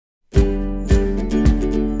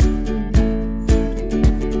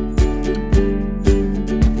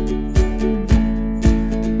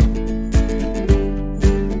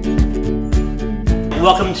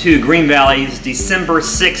to Green Valley's December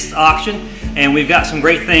 6th auction, and we've got some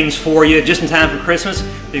great things for you just in time for Christmas.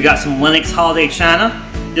 We've got some Lenox holiday china.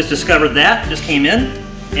 Just discovered that, just came in.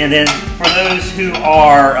 And then for those who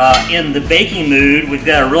are in the baking mood, we've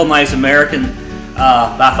got a real nice American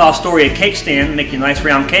Astoria cake stand, making a nice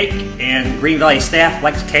round cake, and Green Valley staff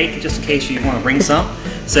likes cake, just in case you want to bring some.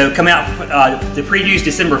 So come out, the preview's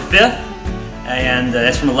December 5th. And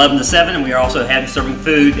that's from 11 to 7, and we are also having serving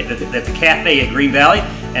food at the cafe at Green Valley,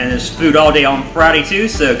 and there's food all day on Friday too,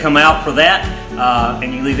 so come out for that,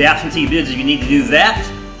 and you can leave the absentee bids if you need to do that,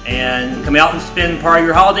 and come out and spend part of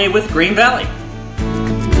your holiday with Green Valley.